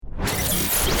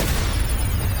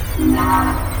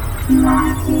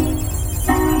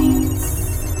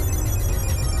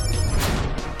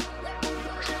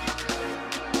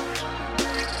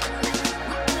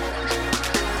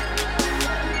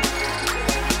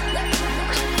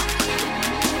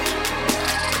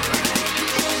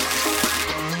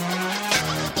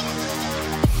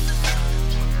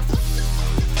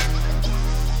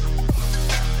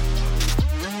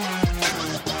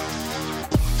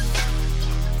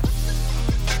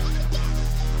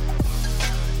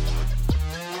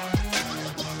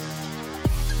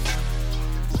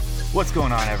What's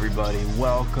going on, everybody?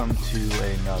 Welcome to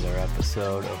another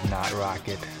episode of Not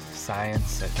Rocket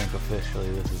Science. I think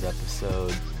officially this is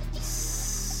episode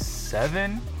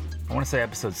 7. I want to say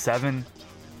episode 7.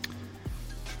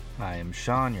 I am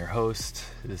Sean, your host.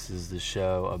 This is the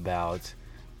show about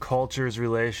culture's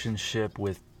relationship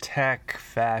with tech,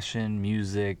 fashion,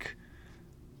 music,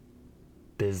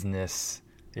 business,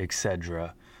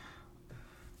 etc.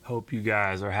 Hope you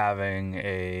guys are having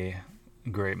a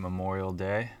great Memorial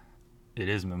Day. It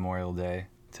is Memorial Day,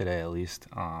 today at least.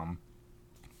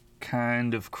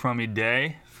 Kind of crummy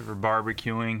day for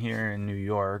barbecuing here in New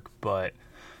York, but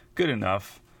good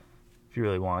enough. If you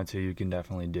really want to, you can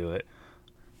definitely do it.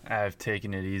 I've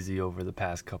taken it easy over the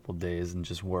past couple days and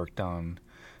just worked on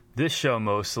this show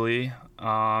mostly.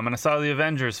 And I saw The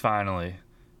Avengers finally.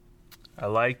 I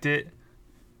liked it.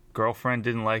 Girlfriend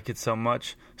didn't like it so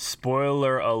much.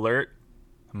 Spoiler alert.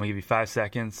 I'm going to give you 5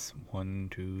 seconds. 1,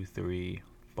 2, 3,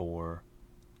 4,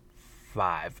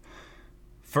 5.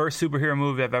 First superhero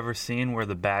movie I've ever seen where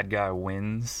the bad guy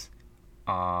wins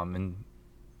in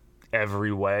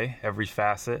every way, every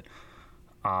facet.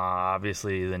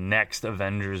 Obviously, the next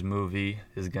Avengers movie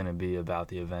is going to be about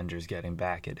the Avengers getting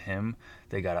back at him.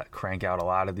 They got to crank out a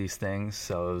lot of these things,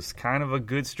 so it was kind of a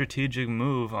good strategic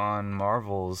move on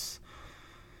Marvel's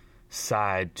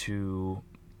side to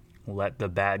let the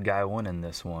bad guy win in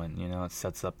this one. You know, it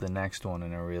sets up the next one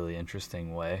in a really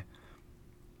interesting way.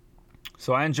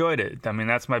 So I enjoyed it. I mean,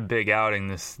 that's my big outing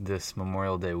this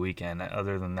Memorial Day weekend.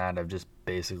 Other than that, I've just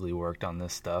basically worked on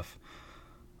this stuff.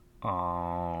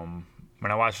 And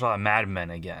I watched a lot of Mad Men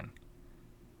again.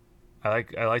 I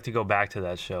like to go back to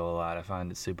that show a lot. I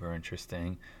find it super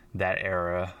interesting, that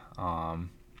era, and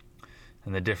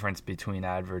the difference between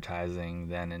advertising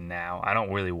then and now. I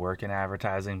don't really work in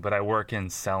advertising, but I work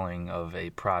in selling of a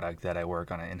product that I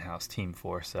work on an in-house team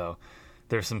for. So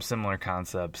there's some similar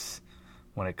concepts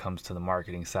when it comes to the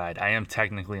marketing side. I am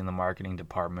technically in the marketing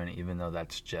department, even though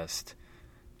that's just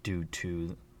due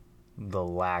to the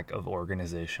lack of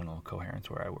organizational coherence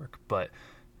where I work. But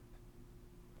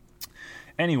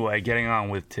anyway, getting on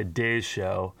with today's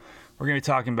show, we're going to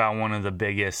be talking about one of the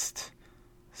biggest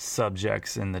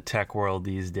subjects in the tech world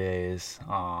these days,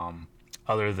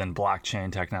 other than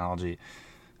blockchain technology.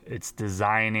 It's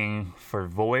designing for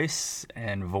voice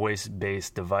and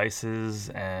voice-based devices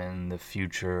and the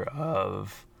future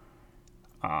of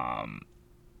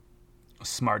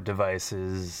smart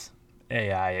devices,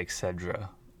 AI, etc.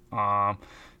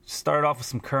 Start off with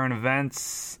some current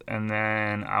events, and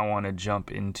then I want to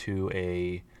jump into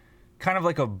a kind of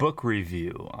like a book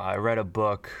review. I read a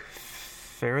book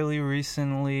fairly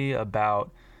recently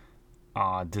about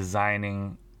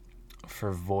designing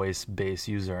for voice-based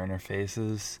user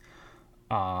interfaces.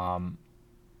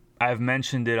 I've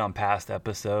mentioned it on past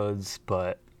episodes,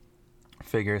 but I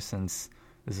figure since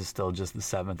this is still just the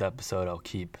 7th episode, I'll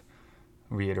keep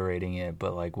reiterating it.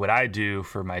 But like what I do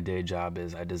for my day job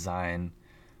is I design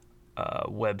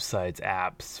websites,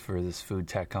 apps for this food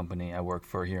tech company I work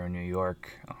for here in New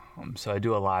York. So I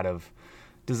do a lot of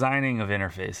designing of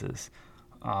interfaces.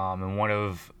 And one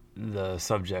of the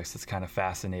subjects that's kind of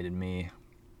fascinated me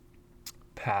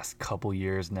past couple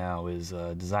years now is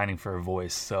designing for a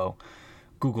voice. So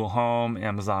Google Home,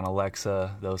 Amazon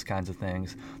Alexa, those kinds of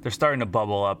things, they're starting to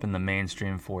bubble up in the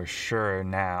mainstream for sure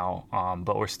now,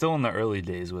 but we're still in the early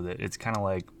days with it. It's kind of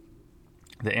like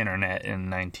the internet in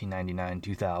 1999,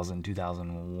 2000,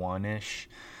 2001-ish.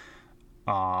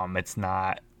 It's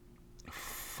not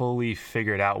fully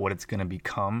figured out what it's going to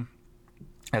become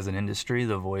as an industry,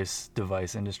 the voice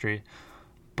device industry,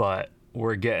 but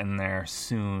we're getting there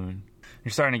soon.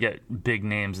 You're starting to get big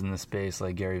names in the space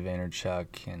like Gary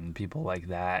Vaynerchuk and people like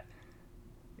that.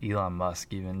 Elon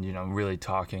Musk even, really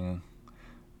talking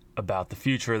about the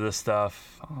future of this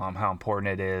stuff, how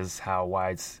important it is, how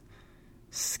wide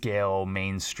scale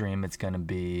mainstream it's going to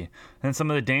be, and some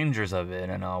of the dangers of it.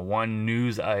 And one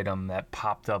news item that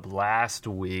popped up last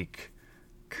week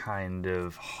kind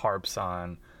of harps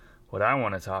on what I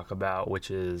want to talk about,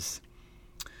 which is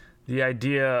the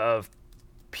idea of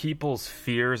people's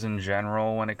fears in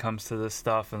general when it comes to this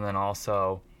stuff, and then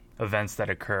also events that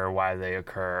occur, why they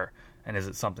occur, and is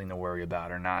it something to worry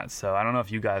about or not. So I don't know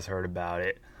if you guys heard about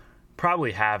it.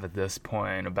 Probably have at this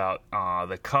point, about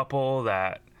the couple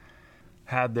that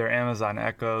had their Amazon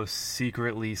Echo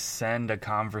secretly send a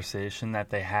conversation that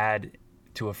they had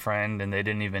to a friend, and they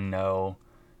didn't even know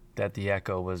that the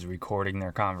Echo was recording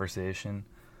their conversation.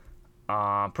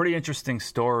 Pretty interesting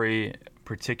story,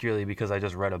 particularly because I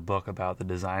just read a book about the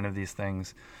design of these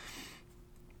things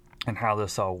and how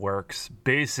this all works.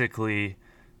 Basically,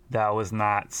 that was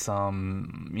not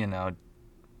some,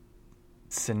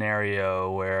 scenario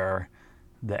where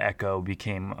the Echo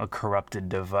became a corrupted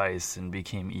device and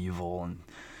became evil and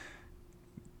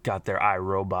got their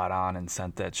iRobot on and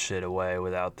sent that shit away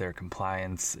without their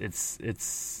compliance.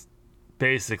 It's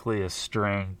basically a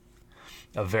string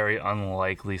of very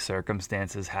unlikely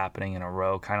circumstances happening in a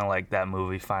row, kind of like that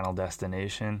movie Final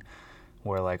Destination,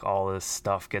 where like all this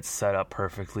stuff gets set up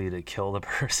perfectly to kill the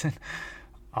person.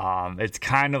 It's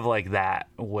kind of like that,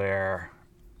 where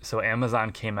so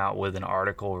Amazon came out with an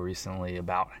article recently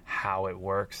about how it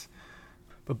works.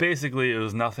 But basically, it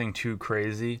was nothing too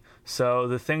crazy. So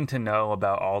the thing to know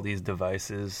about all these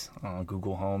devices,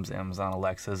 Google Homes, Amazon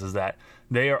Alexas, is that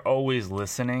they are always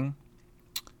listening,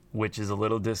 which is a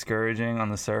little discouraging on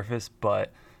the surface,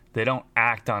 but they don't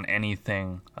act on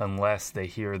anything unless they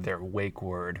hear their wake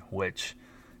word, which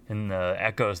in the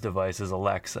Echo's device is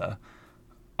Alexa.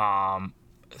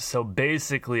 So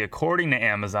basically, according to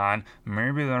Amazon,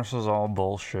 maybe this is all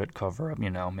bullshit cover-up,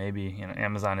 maybe,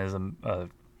 Amazon is a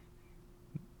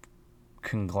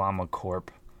conglomerate corp,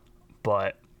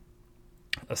 but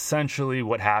essentially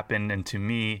what happened, and to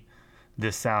me,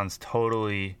 this sounds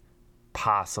totally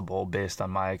possible based on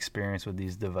my experience with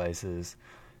these devices,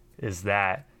 is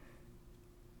that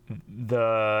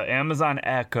the Amazon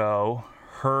Echo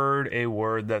heard a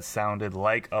word that sounded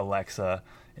like Alexa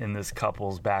in this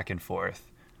couple's back and forth.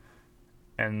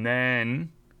 And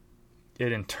then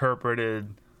it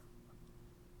interpreted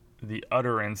the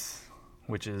utterance,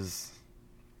 which is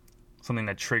something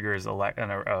that triggers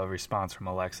a response from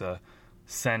Alexa,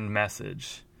 send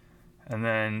message. And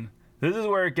then this is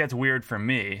where it gets weird for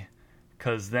me,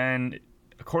 because then,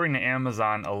 according to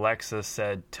Amazon, Alexa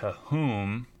said to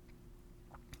whom,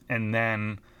 and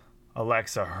then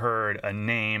Alexa heard a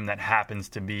name that happens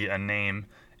to be a name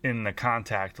in the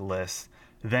contact list,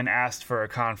 then asked for a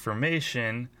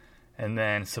confirmation, and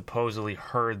then supposedly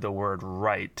heard the word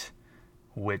right,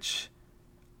 which,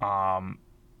 so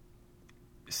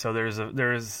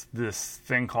there's this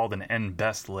thing called an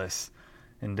N-best list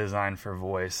in Design for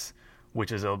Voice,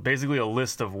 which is basically a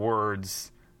list of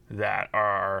words that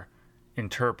are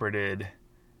interpreted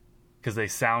because they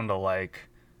sound alike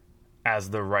as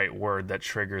the right word that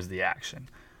triggers the action.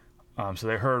 So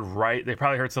they heard right. They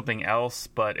probably heard something else,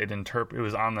 but it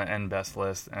was on the N-best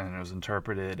list, and it was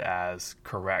interpreted as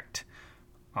correct,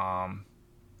 and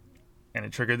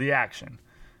it triggered the action.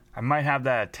 I might have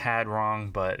that a tad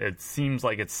wrong, but it seems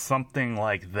like it's something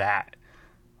like that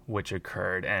which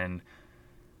occurred. And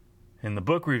in the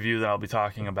book review that I'll be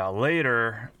talking about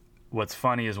later, what's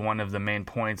funny is one of the main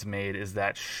points made is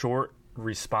that short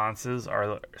responses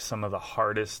are some of the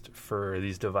hardest for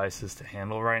these devices to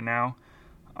handle right now.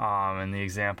 And the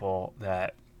example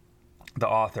that the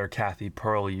author Kathy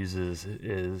Pearl uses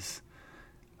is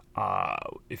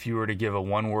if you were to give a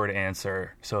one-word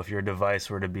answer, so if your device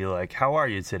were to be like, how are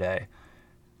you today?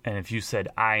 And if you said,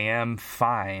 I am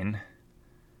fine,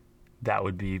 that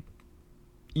would be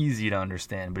easy to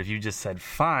understand. But if you just said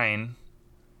fine,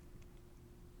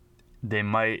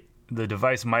 the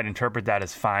device might interpret that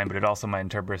as fine, but it also might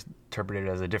interpret it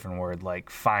as a different word, like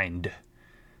find.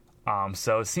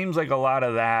 So it seems like a lot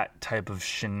of that type of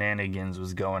shenanigans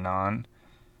was going on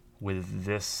with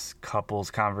this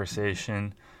couple's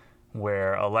conversation,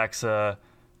 where Alexa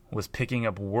was picking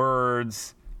up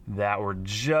words that were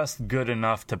just good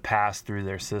enough to pass through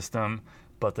their system,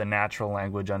 but the natural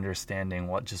language understanding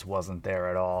just wasn't there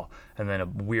at all. And then a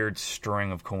weird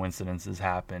string of coincidences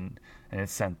happened, and it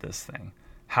sent this thing.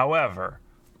 However,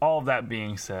 all of that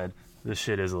being said, this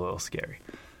shit is a little scary.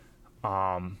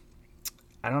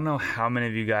 I don't know how many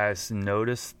of you guys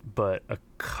noticed, but a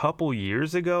couple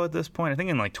years ago at this point, I think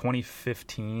in like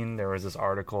 2015, there was this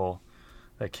article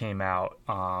that came out.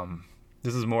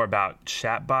 This is more about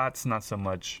chatbots, not so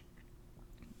much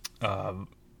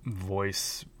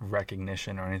voice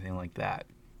recognition or anything like that.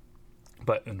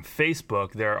 But in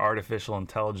Facebook, their artificial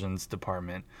intelligence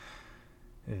department,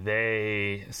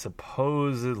 they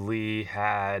supposedly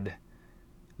had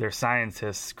their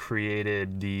scientists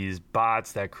created these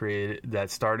bots that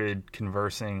started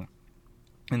conversing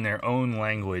in their own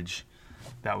language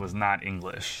that was not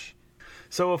English.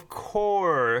 So, of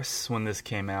course, when this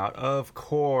came out, of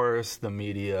course, the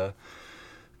media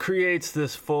creates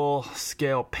this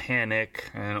full-scale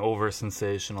panic and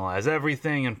over-sensationalize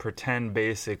everything and pretend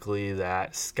basically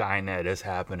that Skynet is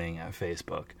happening at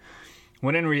Facebook.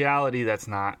 When in reality, that's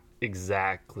not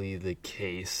exactly the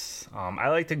case. I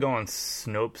like to go on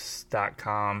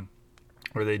Snopes.com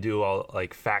where they do all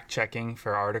like fact-checking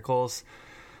for articles.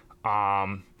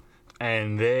 And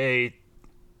they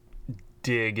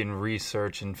dig and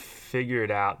research and figured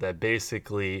out that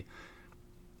basically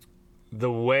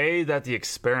the way that the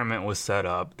experiment was set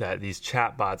up, that these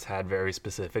chatbots had very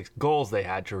specific goals they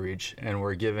had to reach and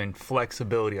were given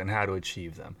flexibility on how to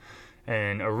achieve them.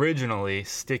 And originally,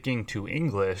 sticking to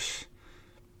English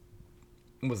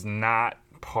was not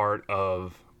part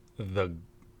of the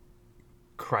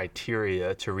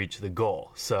criteria to reach the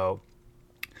goal. So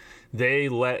they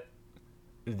let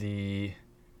the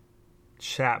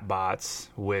chatbots,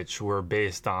 which were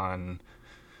based on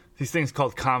these things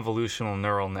called convolutional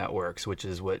neural networks, which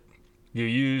is what you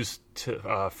use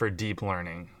to for deep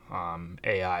learning,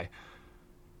 AI.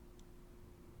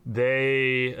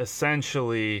 They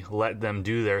essentially let them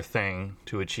do their thing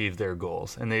to achieve their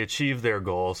goals. And they achieved their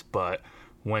goals, but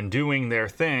when doing their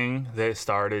thing, they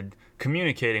started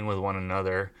communicating with one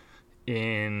another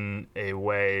in a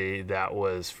way that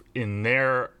was, in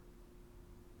their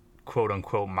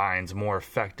quote-unquote minds, more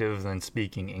effective than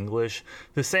speaking English,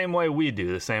 the same way we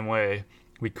do, the same way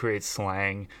we create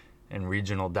slang and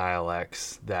regional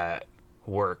dialects that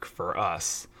work for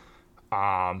us.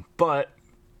 But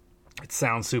it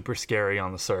sounds super scary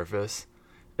on the surface.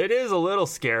 It is a little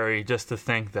scary just to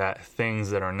think that things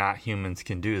that are not humans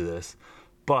can do this,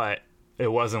 but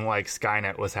it wasn't like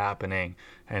Skynet was happening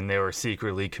and they were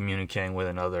secretly communicating with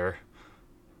another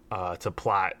to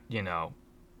plot,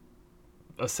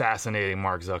 assassinating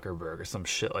Mark Zuckerberg or some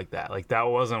shit like that. Like, that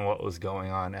wasn't what was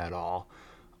going on at all.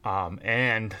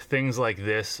 And things like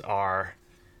this are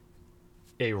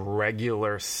a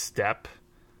regular step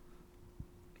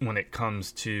when it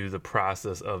comes to the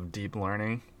process of deep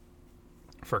learning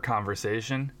for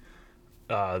conversation.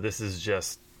 This is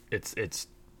just, it's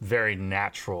very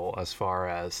natural as far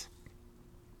as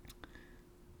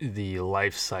the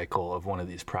life cycle of one of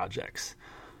these projects.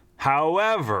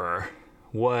 However,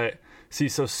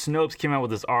 so Snopes came out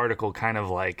with this article kind of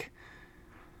like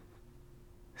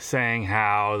saying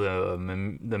how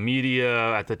the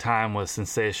media at the time was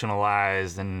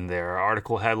sensationalized and their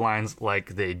article headlines,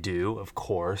 like they do, of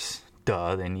course,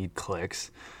 they need clicks.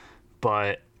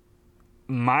 But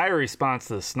my response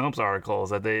to the Snopes article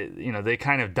is that they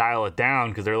kind of dial it down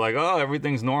because they're like, oh,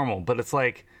 everything's normal. But it's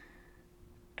like,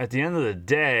 at the end of the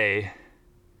day,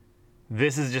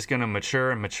 this is just going to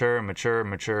mature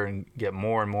and get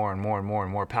more and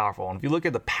more powerful. And if you look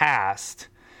at the past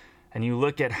and you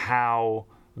look at how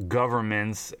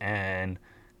governments and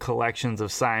collections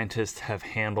of scientists have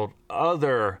handled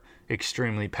other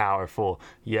extremely powerful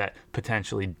yet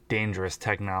potentially dangerous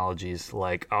technologies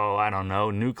like,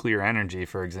 nuclear energy,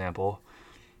 for example.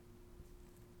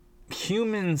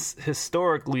 Humans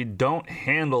historically don't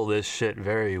handle this shit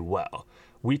very well.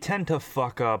 We tend to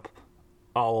fuck up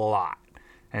a lot.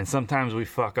 And sometimes we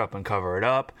fuck up and cover it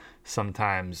up.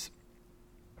 Sometimes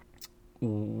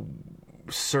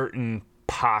certain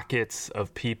pockets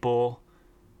of people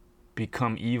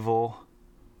become evil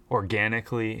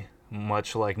organically,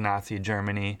 much like Nazi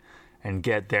Germany, and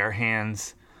get their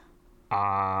hands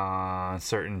on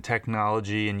certain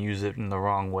technology and use it in the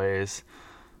wrong ways.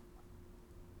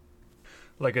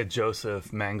 Like a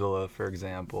Joseph Mengele, for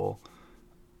example.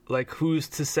 Like, who's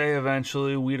to say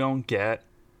eventually we don't get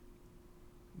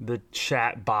the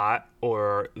chat bot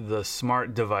or the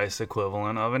smart device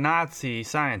equivalent of a Nazi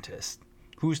scientist?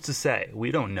 Who's to say?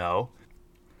 We don't know.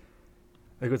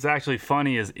 Like, what's actually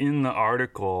funny is in the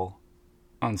article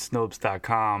on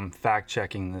Snopes.com,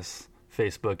 fact-checking this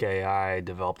Facebook AI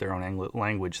developed their own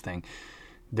language thing,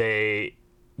 they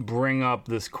bring up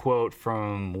this quote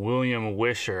from William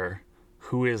Wisher,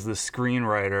 who is the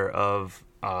screenwriter of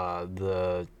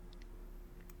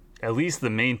at least the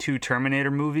main two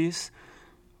Terminator movies,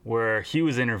 where he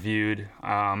was interviewed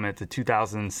at the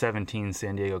 2017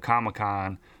 San Diego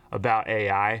Comic-Con about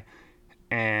AI,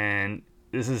 and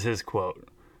this is his quote.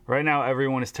 Right now,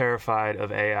 everyone is terrified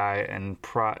of AI and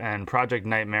Project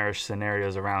Nightmarish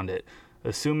scenarios around it,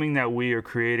 assuming that we are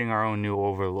creating our own new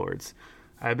overlords.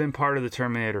 I've been part of the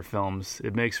Terminator films.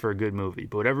 It makes for a good movie.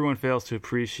 But what everyone fails to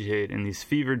appreciate in these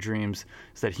fever dreams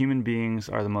is that human beings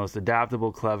are the most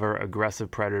adaptable, clever, aggressive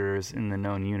predators in the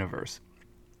known universe.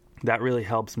 That really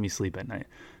helps me sleep at night,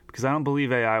 because I don't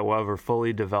believe AI will ever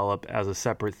fully develop as a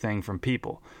separate thing from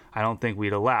people. I don't think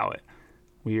we'd allow it.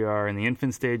 We are in the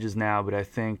infant stages now, but I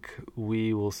think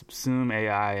we will subsume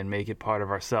AI and make it part of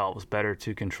ourselves, better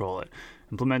to control it,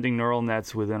 implementing neural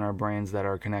nets within our brains that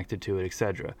are connected to it,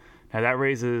 etc. Now that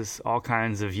raises all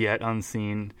kinds of yet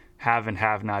unseen have and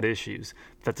have not issues.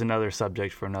 That's another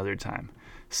subject for another time.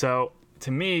 So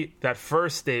to me, that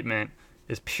first statement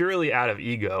is purely out of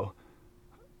ego,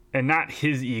 and not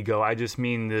his ego. I just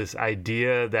mean this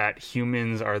idea that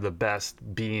humans are the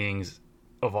best beings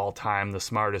of all time, the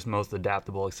smartest, most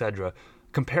adaptable, etc.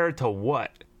 Compared to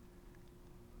what?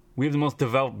 We have the most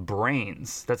developed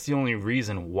brains. That's the only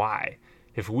reason why.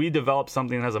 If we develop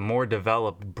something that has a more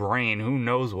developed brain, who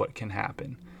knows what can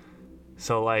happen?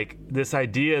 So, like, this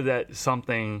idea that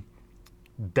something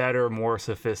better, more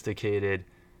sophisticated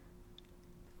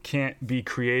can't be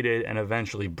created and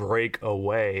eventually break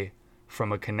away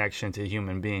from a connection to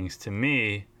human beings, to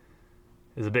me,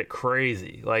 is a bit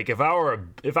crazy. Like, if I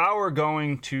were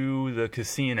going to the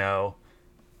casino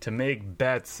to make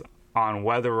bets on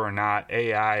whether or not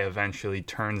AI eventually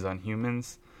turns on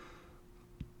humans,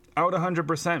 I would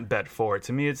 100% bet for it.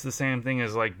 To me, it's the same thing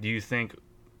as, like, do you think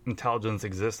intelligence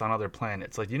exists on other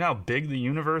planets? Like, you know how big the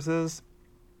universe is?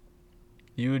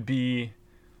 You would be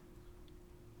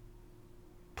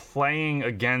playing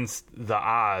against the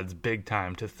odds big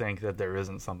time to think that there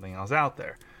isn't something else out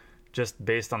there, just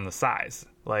based on the size.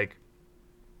 Like,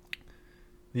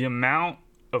 the amount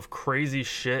of crazy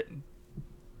shit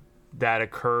that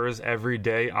occurs every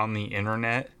day on the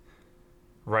internet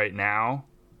right now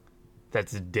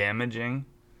that's damaging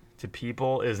to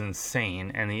people is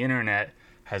insane. And the internet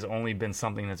has only been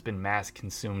something that's been mass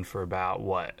consumed for about,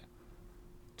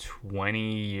 20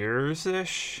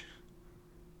 years-ish?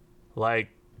 Like,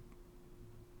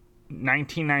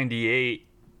 1998,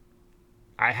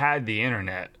 I had the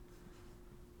internet,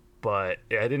 but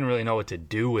I didn't really know what to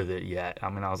do with it yet. I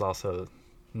mean, I was also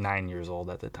 9 years old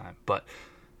at the time. But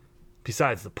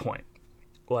besides the point,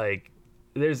 like,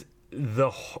 there's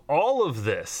all of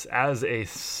this as a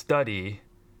study,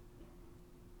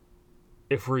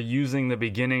 if we're using the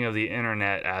beginning of the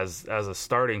internet as a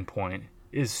starting point,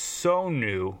 is so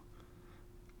new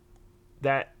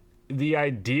that the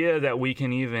idea that we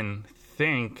can even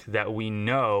think that we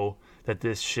know that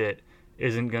this shit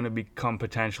isn't going to become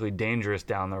potentially dangerous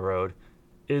down the road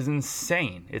is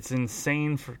insane. It's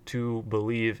insane to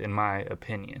believe, in my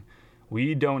opinion.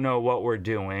 We don't know what we're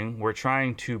doing. We're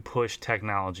trying to push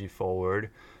technology forward,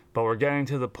 but we're getting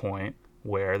to the point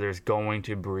where there's going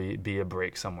to be a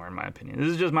break somewhere, in my opinion. This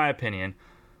is just my opinion.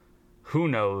 Who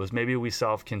knows? Maybe we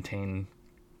self-contain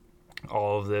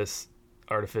all of this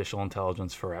artificial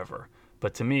intelligence forever.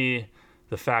 But to me,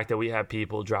 the fact that we have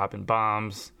people dropping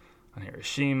bombs on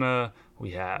Hiroshima,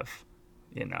 we have,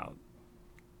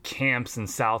 camps in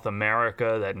South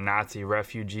America that Nazi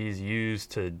refugees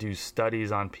used to do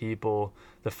studies on people.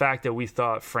 The fact that we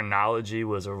thought phrenology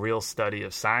was a real study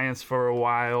of science for a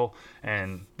while,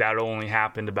 and that only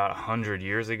happened about 100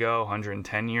 years ago,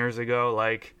 110 years ago.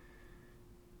 Like,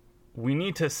 we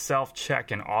need to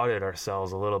self-check and audit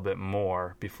ourselves a little bit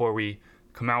more before we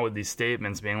come out with these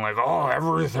statements being like, oh,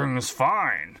 everything is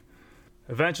fine.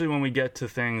 Eventually, when we get to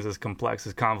things as complex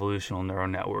as convolutional neural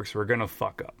networks, we're going to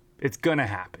fuck up. It's going to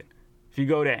happen. If you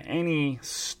go to any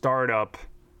startup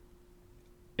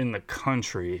in the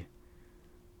country,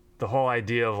 the whole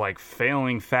idea of, like,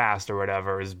 failing fast or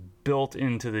whatever is built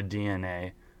into the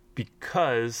DNA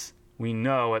because we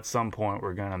know at some point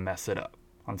we're going to mess it up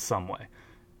on some way.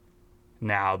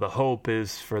 Now, the hope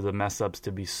is for the mess ups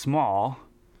to be small,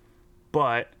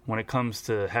 but when it comes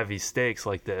to heavy stakes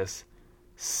like this,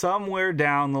 somewhere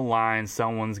down the line,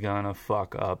 someone's going to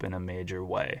fuck up in a major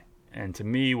way. And to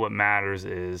me, what matters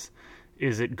is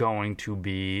it going to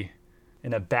be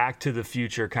in a back to the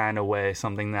future kind of way,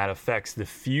 something that affects the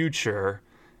future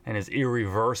and is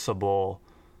irreversible,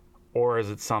 or is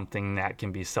it something that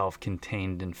can be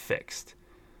self-contained and fixed?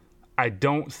 I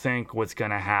don't think what's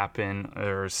going to happen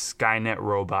or Skynet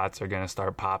robots are going to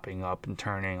start popping up and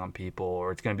turning on people,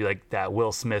 or it's going to be like that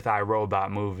Will Smith I, Robot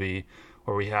movie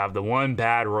where we have the one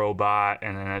bad robot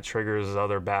and then it triggers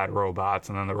other bad robots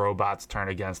and then the robots turn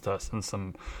against us in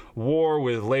some war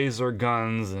with laser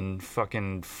guns and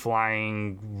fucking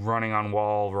flying, running on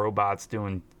wall robots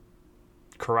doing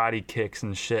karate kicks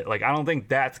and shit. Like, I don't think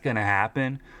that's going to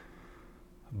happen,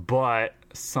 but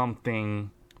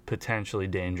something potentially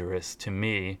dangerous to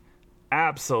me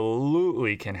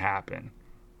absolutely can happen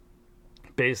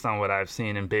based on what I've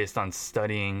seen and based on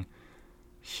studying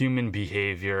human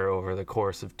behavior over the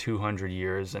course of 200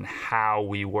 years and how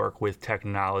we work with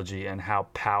technology and how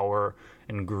power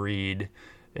and greed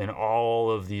and all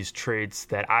of these traits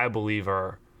that I believe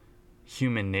are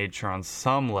human nature on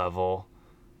some level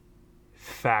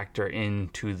factor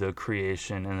into the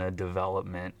creation and the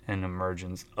development and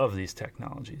emergence of these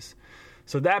technologies.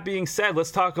 So that being said,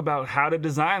 let's talk about how to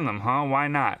design them, huh? Why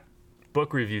not?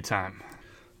 Book review time.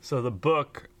 So the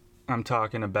book I'm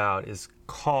talking about is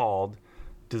called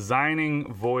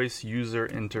Designing Voice User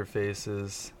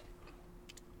Interfaces: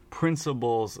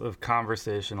 Principles of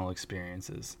Conversational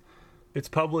Experiences. It's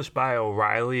published by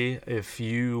O'Reilly. If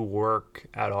you work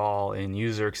at all in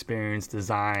user experience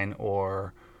design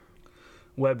or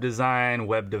web design,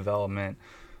 web development,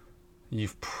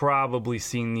 you've probably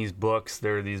seen these books.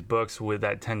 There are these books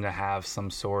that tend to have some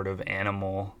sort of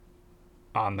animal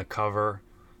on the cover.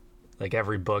 Like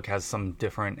every book has some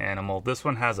different animal. This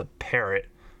one has a parrot,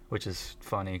 which is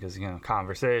funny because,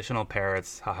 conversational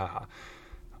parrots, ha ha ha.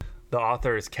 The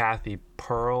author is Kathy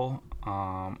Pearl,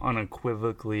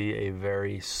 unequivocally a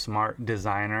very smart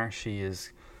designer. She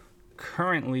is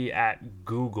currently at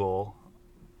Google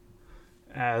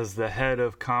as the head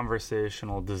of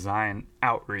conversational design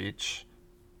outreach.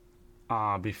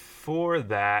 Before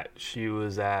that, she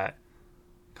was at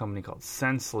a company called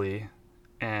Sensely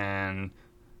and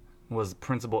was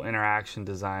principal interaction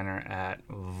designer at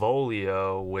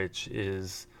Volio, which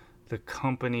is the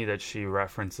company that she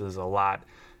references a lot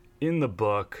in the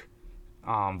book.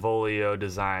 Volio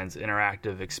designs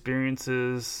interactive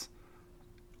experiences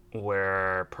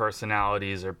where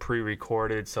personalities are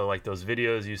pre-recorded. So like those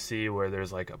videos you see where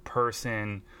there's like a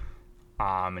person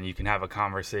and you can have a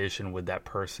conversation with that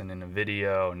person in a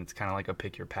video, and it's kind of like a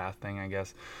pick your path thing, I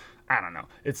guess. I don't know.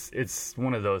 It's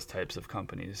one of those types of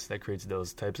companies that creates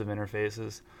those types of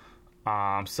interfaces.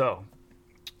 So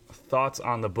thoughts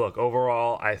on the book.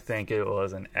 Overall, I think it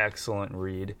was an excellent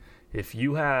read. If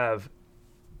you have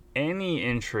any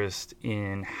interest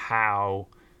in how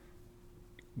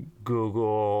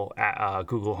Google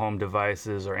Home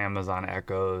devices or Amazon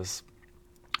Echoes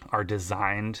are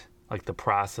designed, like the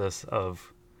process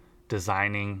of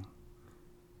designing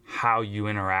how you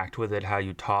interact with it, how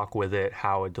you talk with it,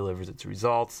 how it delivers its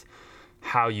results,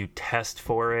 how you test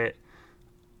for it,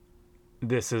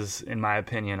 this is, in my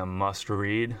opinion, a must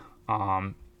read.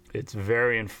 It's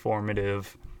very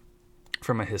informative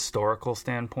from a historical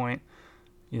standpoint.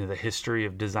 The history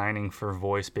of designing for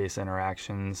voice-based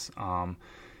interactions.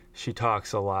 She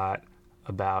talks a lot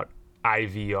about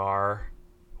IVR,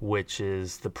 which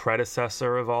is the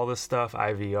predecessor of all this stuff.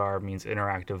 IVR means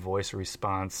interactive voice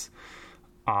response.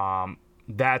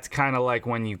 That's kind of like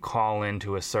when you call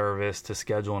into a service to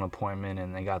schedule an appointment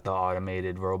and they got the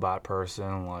automated robot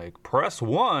person like, press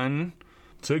 1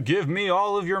 to give me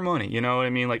all of your money. You know what I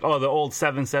mean? Like, the old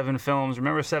 7-7 films.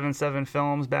 Remember 7-7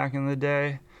 films back in the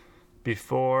day?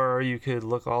 Before you could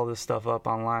look all this stuff up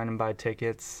online and buy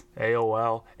tickets.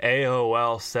 AOL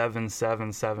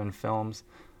 777 films.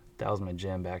 That was my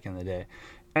jam back in the day.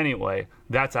 Anyway,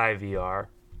 that's IVR,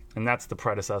 and that's the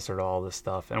predecessor to all this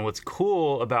stuff. And what's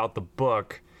cool about the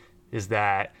book is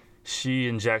that she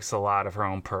injects a lot of her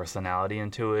own personality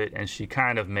into it, and she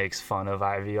kind of makes fun of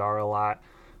IVR a lot.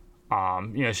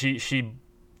 She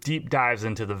deep dives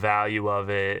into the value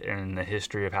of it and the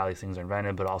history of how these things are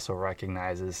invented, but also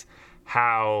recognizes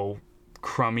how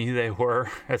crummy they were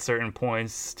at certain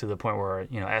points, to the point where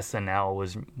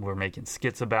SNL were making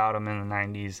skits about them in the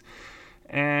 90s,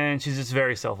 and she's just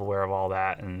very self-aware of all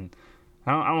that. And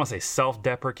I don't want to say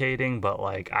self-deprecating, but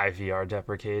like IVR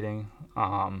deprecating,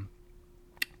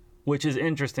 which is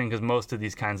interesting because most of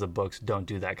these kinds of books don't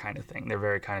do that kind of thing. They're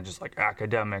very kind of just like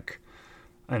academic.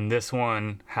 And this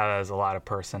one has a lot of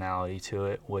personality to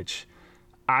it, which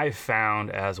I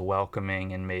found as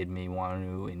welcoming and made me want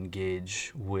to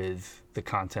engage with the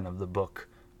content of the book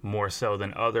more so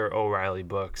than other O'Reilly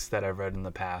books that I've read in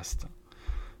the past.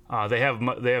 They have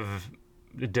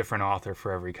a different author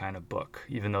for every kind of book,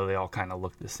 even though they all kind of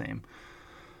look the same.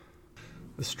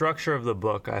 The structure of the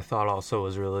book I thought also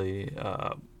was really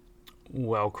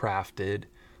well crafted.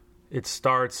 It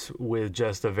starts with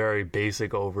just a very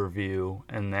basic overview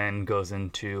and then goes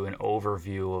into an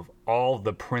overview of all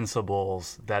the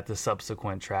principles that the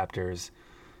subsequent chapters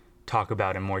talk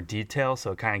about in more detail.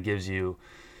 So it kind of gives you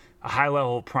a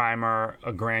high-level primer,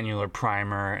 a granular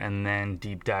primer, and then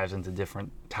deep dives into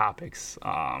different topics,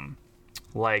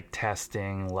 like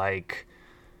testing, like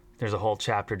there's a whole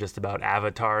chapter just about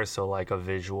avatars, so like a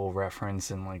visual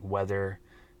reference and like whether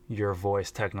your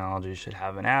voice technology should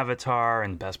have an avatar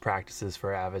and best practices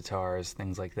for avatars,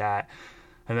 things like that.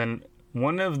 And then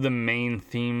one of the main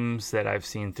themes that I've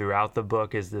seen throughout the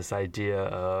book is this idea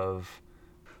of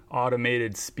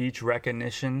automated speech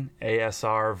recognition,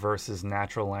 ASR, versus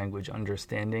natural language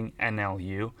understanding,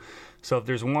 NLU. So if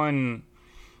there's one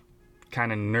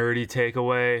kind of nerdy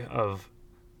takeaway of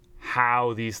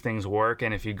how these things work.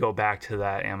 And if you go back to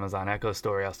that Amazon Echo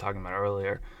story I was talking about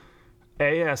earlier,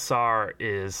 ASR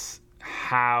is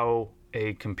how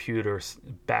a computer's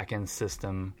backend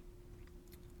system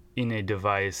in a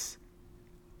device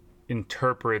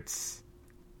interprets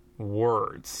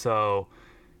words. So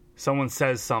someone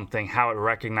says something, how it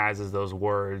recognizes those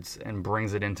words and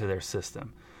brings it into their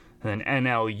system. And then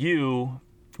NLU,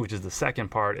 which is the second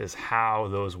part, is how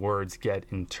those words get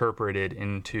interpreted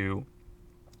into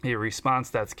a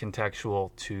response that's contextual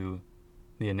to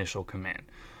the initial command.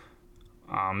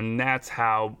 And that's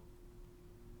how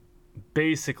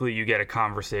basically you get a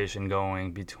conversation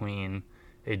going between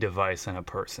a device and a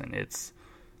person. It's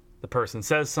the person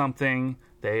says something,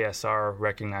 the ASR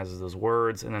recognizes those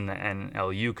words, and then the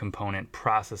NLU component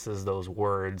processes those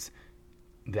words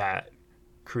that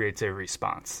creates a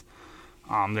response.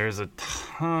 There's a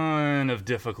ton of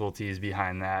difficulties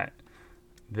behind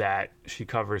that she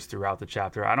covers throughout the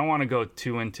chapter. I don't want to go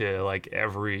too into like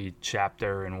every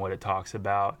chapter and what it talks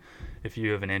about. If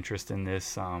you have an interest in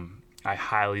this, I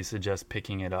highly suggest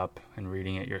picking it up and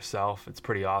reading it yourself. It's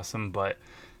pretty awesome, but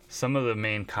some of the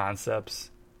main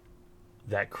concepts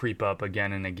that creep up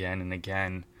again and again and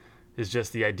again is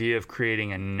just the idea of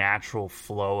creating a natural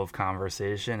flow of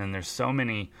conversation. And there's so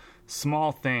many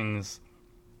small things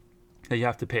that you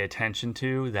have to pay attention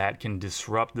to that can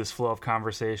disrupt this flow of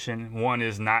conversation. One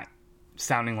is not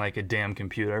sounding like a damn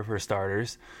computer, for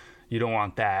starters. You don't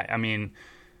want that. I mean,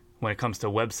 when it comes to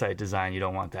website design, you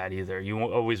don't want that either. You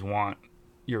always want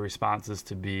your responses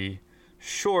to be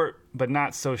short, but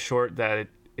not so short that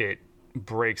it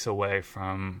breaks away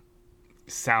from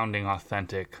sounding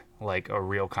authentic like a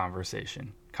real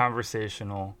conversation.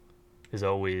 Conversational is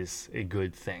always a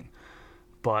good thing.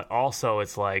 But also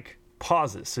it's like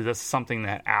pauses. So that's something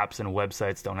that apps and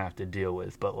websites don't have to deal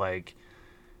with. But like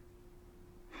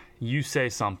you say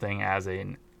something as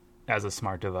a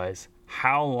smart device,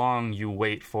 how long you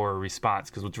wait for a response.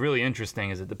 Because what's really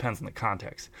interesting is it depends on the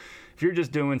context. If you're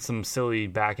just doing some silly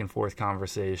back and forth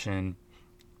conversation,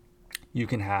 you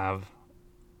can have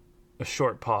a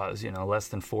short pause, less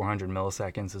than 400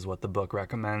 milliseconds is what the book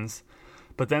recommends.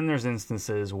 But then there's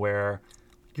instances where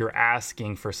you're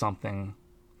asking for something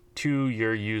to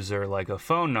your user, like a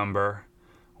phone number,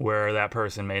 where that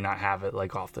person may not have it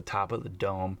like off the top of the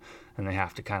dome, and they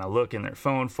have to kind of look in their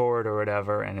phone for it or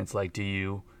whatever. And it's like, do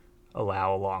you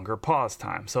allow a longer pause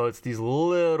time? So it's these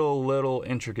little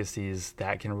intricacies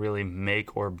that can really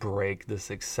make or break the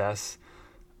success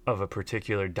of a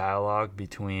particular dialogue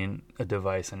between a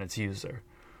device and its user.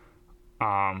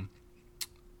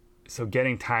 So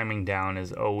getting timing down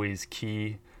is always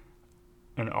key.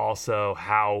 And also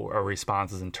how a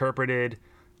response is interpreted,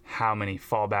 how many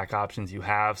fallback options you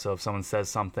have. So if someone says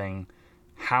something,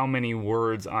 how many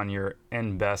words on your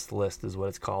NBEST list is what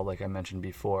it's called, like I mentioned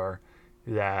before,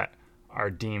 that are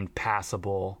deemed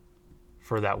passable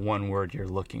for that one word you're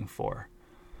looking for.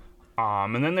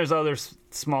 And then there's other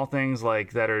small things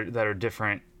like that are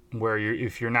different, where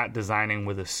if you're not designing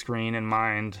with a screen in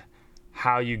mind,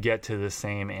 how you get to the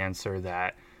same answer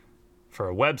that for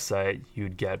a website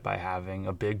you'd get by having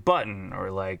a big button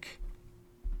or like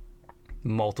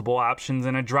multiple options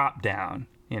in a drop down.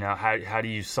 How do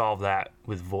you solve that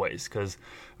with voice? Because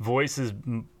voice is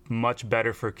much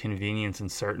better for convenience in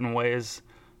certain ways,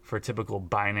 for typical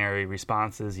binary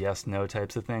responses, yes, no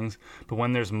types of things. But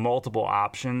when there's multiple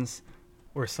options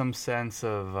or some sense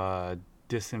of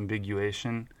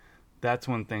disambiguation, that's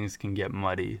when things can get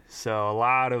muddy. So a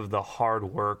lot of the hard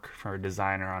work for a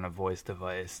designer on a voice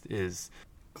device is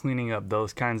cleaning up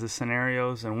those kinds of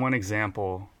scenarios. And one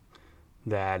example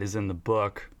that is in the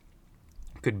book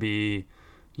could be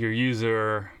your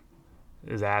user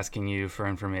is asking you for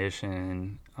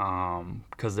information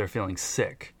because they're feeling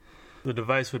sick. The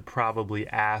device would probably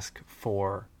ask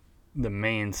for the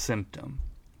main symptom,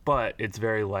 but it's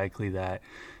very likely that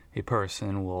a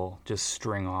person will just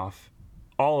string off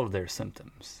all of their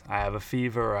symptoms. I have a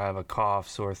fever, I have a cough,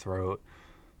 sore throat,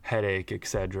 headache,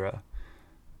 etc.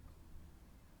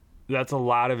 That's a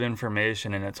lot of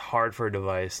information, and it's hard for a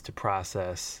device to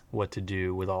process what to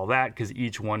do with all that, because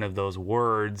each one of those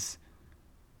words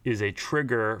is a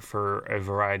trigger for a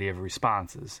variety of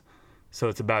responses. So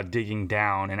it's about digging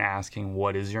down and asking,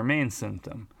 what is your main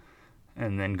symptom?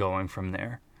 And then going from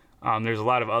there. There's a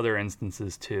lot of other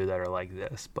instances too that are like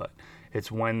this, but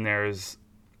it's when there's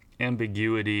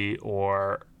ambiguity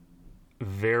or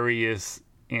various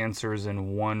answers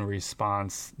in one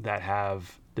response that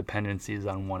have dependencies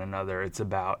on one another. It's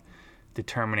about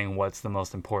determining what's the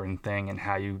most important thing and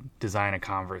how you design a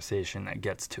conversation that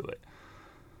gets to it.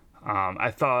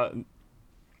 I thought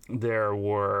there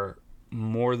were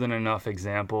more than enough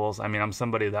examples. I mean, I'm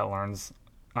somebody that learns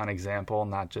on example,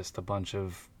 not just a bunch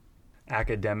of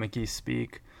academic-y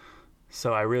speak.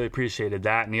 So I really appreciated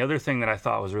that. And the other thing that I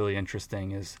thought was really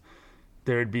interesting is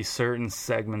there would be certain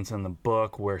segments in the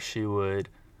book where she would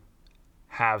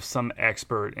have some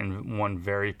expert in one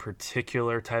very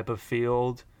particular type of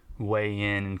field weigh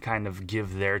in and kind of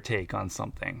give their take on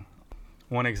something.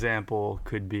 One example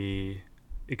could be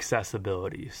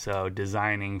accessibility. So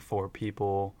designing for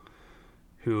people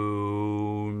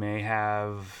who may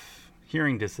have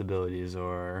hearing disabilities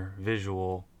or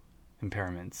visual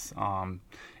impairments.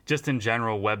 Just in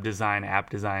general, web design, app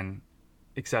design,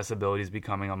 accessibility is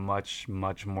becoming a much,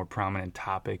 much more prominent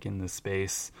topic in this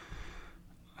space.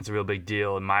 It's a real big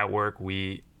deal. In my work,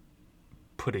 we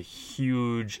put a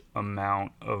huge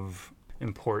amount of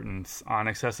importance on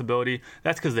accessibility.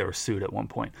 That's because they were sued at one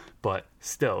point, but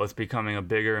still, it's becoming a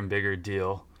bigger and bigger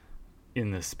deal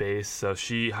in this space. So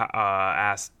she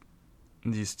asked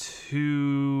these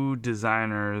two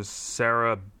designers,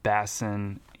 Sarah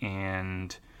Basson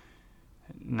and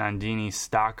Nandini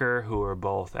Stocker, who are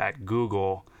both at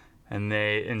Google,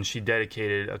 and she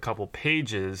dedicated a couple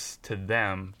pages to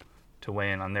them to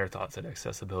weigh in on their thoughts at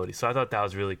accessibility. So I thought that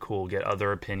was really cool, get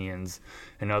other opinions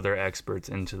and other experts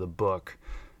into the book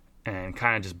and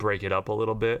kind of just break it up a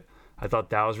little bit. I thought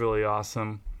that was really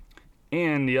awesome.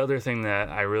 And the other thing that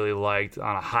I really liked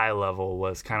on a high level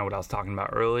was kind of what I was talking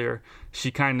about earlier.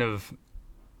 She kind of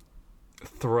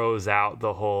throws out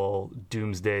the whole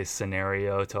doomsday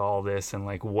scenario to all this and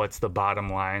like what's the bottom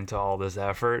line to all this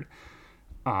effort,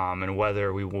 and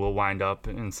whether we will wind up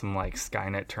in some like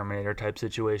Skynet Terminator type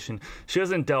situation. She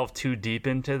doesn't delve too deep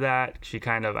into that. She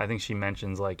kind of, I think she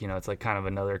mentions like, it's like kind of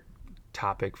another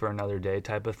topic for another day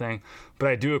type of thing. But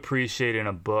I do appreciate in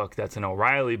a book that's an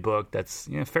O'Reilly book that's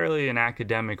fairly an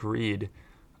academic read,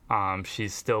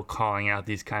 she's still calling out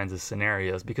these kinds of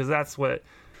scenarios, because that's what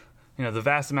the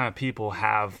vast amount of people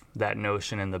have that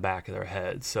notion in the back of their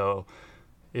head. So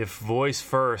if voice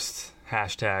first,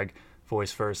 hashtag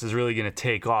voice first, is really going to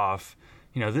take off,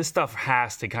 this stuff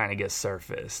has to kind of get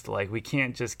surfaced. Like, we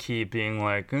can't just keep being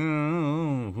like,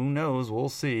 oh, who knows, we'll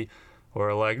see.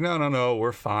 Or like, no,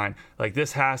 we're fine. Like,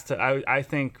 this has to, I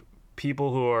think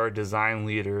people who are design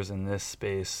leaders in this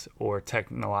space or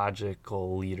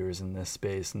technological leaders in this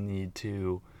space need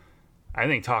to, I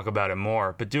think, talk about it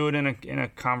more, but do it in a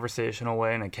conversational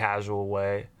way, in a casual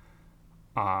way,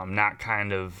 not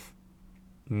kind of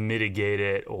mitigate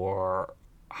it or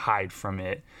hide from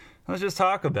it. Let's just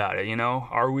talk about it.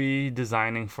 Are we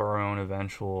designing for our own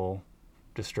eventual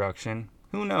destruction?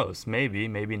 Who knows? Maybe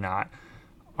not.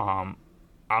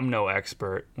 I'm no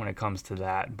expert when it comes to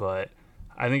that, but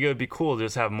I think it would be cool to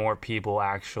just have more people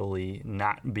actually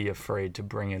not be afraid to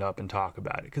bring it up and talk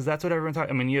about it, because that's what everyone's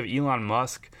talking. I mean, you have Elon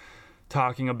Musk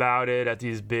talking about it at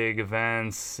these big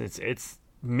events. It's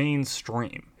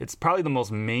mainstream. It's probably the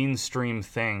most mainstream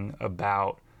thing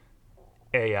about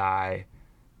AI,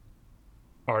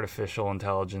 artificial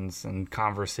intelligence, and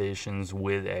conversations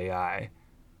with AI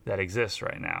that exists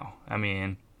right now. I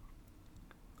mean,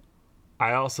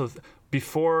 I also,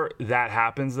 before that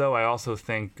happens though, I also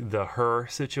think the Her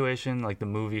situation, like the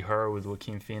movie Her with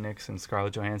Joaquin Phoenix and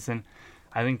Scarlett Johansson,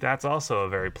 I think that's also a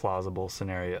very plausible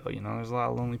scenario. There's a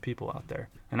lot of lonely people out there.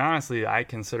 And honestly, I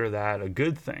consider that a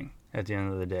good thing at the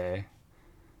end of the day.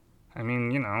 I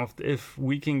mean, if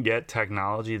we can get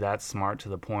technology that smart to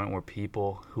the point where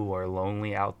people who are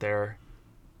lonely out there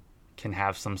can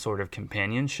have some sort of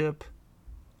companionship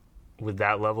with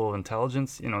that level of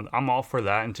intelligence, I'm all for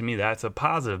that. And to me, that's a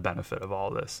positive benefit of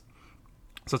all this.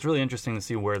 So it's really interesting to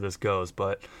see where this goes.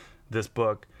 But this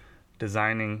book,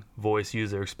 Designing Voice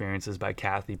User Experiences by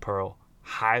Kathy Pearl,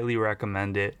 highly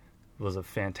recommend it. It was a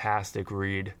fantastic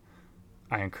read.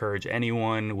 I encourage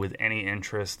anyone with any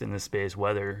interest in this space,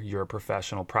 whether you're a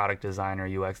professional product designer,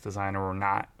 UX designer, or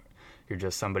not, you're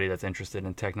just somebody that's interested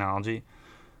in technology,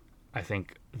 I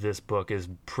think this book is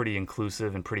pretty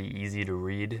inclusive and pretty easy to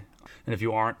read. And if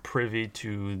you aren't privy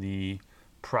to the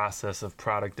process of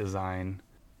product design,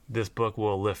 this book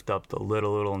will lift up the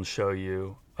little and show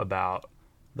you about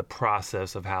the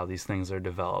process of how these things are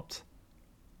developed.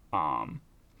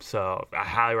 So I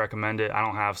highly recommend it. I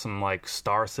don't have some like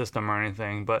star system or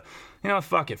anything, but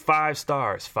fuck it. 5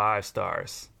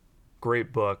 stars.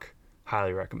 Great book.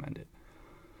 Highly recommend it.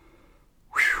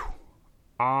 Whew.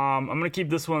 I'm going to keep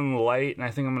this one light, and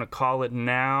I think I'm going to call it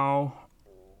now.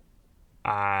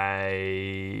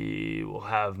 I will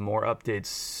have more updates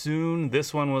soon.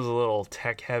 This one was a little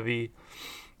tech heavy,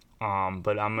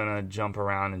 but I'm going to jump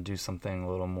around and do something a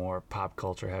little more pop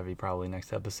culture heavy probably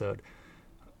next episode.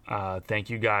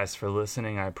 Thank you guys for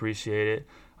listening. I appreciate it.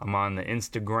 I'm on the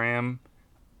Instagram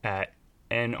at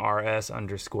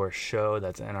NRS_show.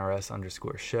 That's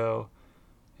NRS_show.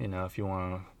 You know, if you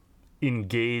want to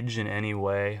engage in any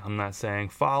way. I'm not saying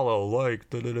follow, like,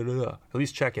 At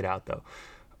least check it out, though.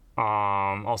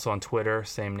 Also on Twitter,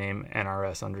 same name,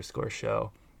 NRS_show.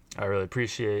 I really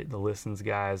appreciate the listens,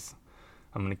 guys.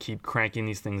 I'm going to keep cranking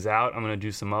these things out. I'm going to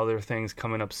do some other things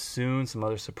coming up soon, some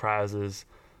other surprises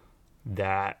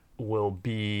that will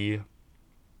be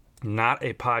not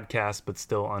a podcast, but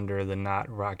still under the Not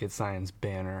Rocket Science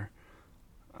banner.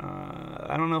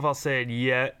 I don't know if I'll say it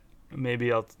yet.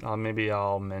 Maybe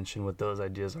I'll mention what those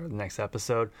ideas are the next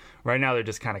episode. Right now they're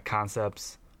just kind of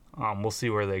concepts. We'll see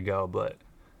where they go, but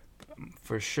I'm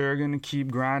for sure gonna keep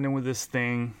grinding with this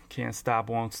thing. Can't stop,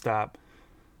 won't stop.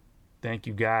 Thank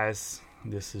you guys.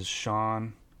 This is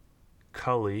Sean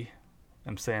Cully.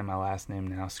 I'm saying my last name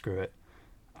now. Screw it.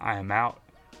 I am out.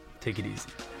 Take it easy.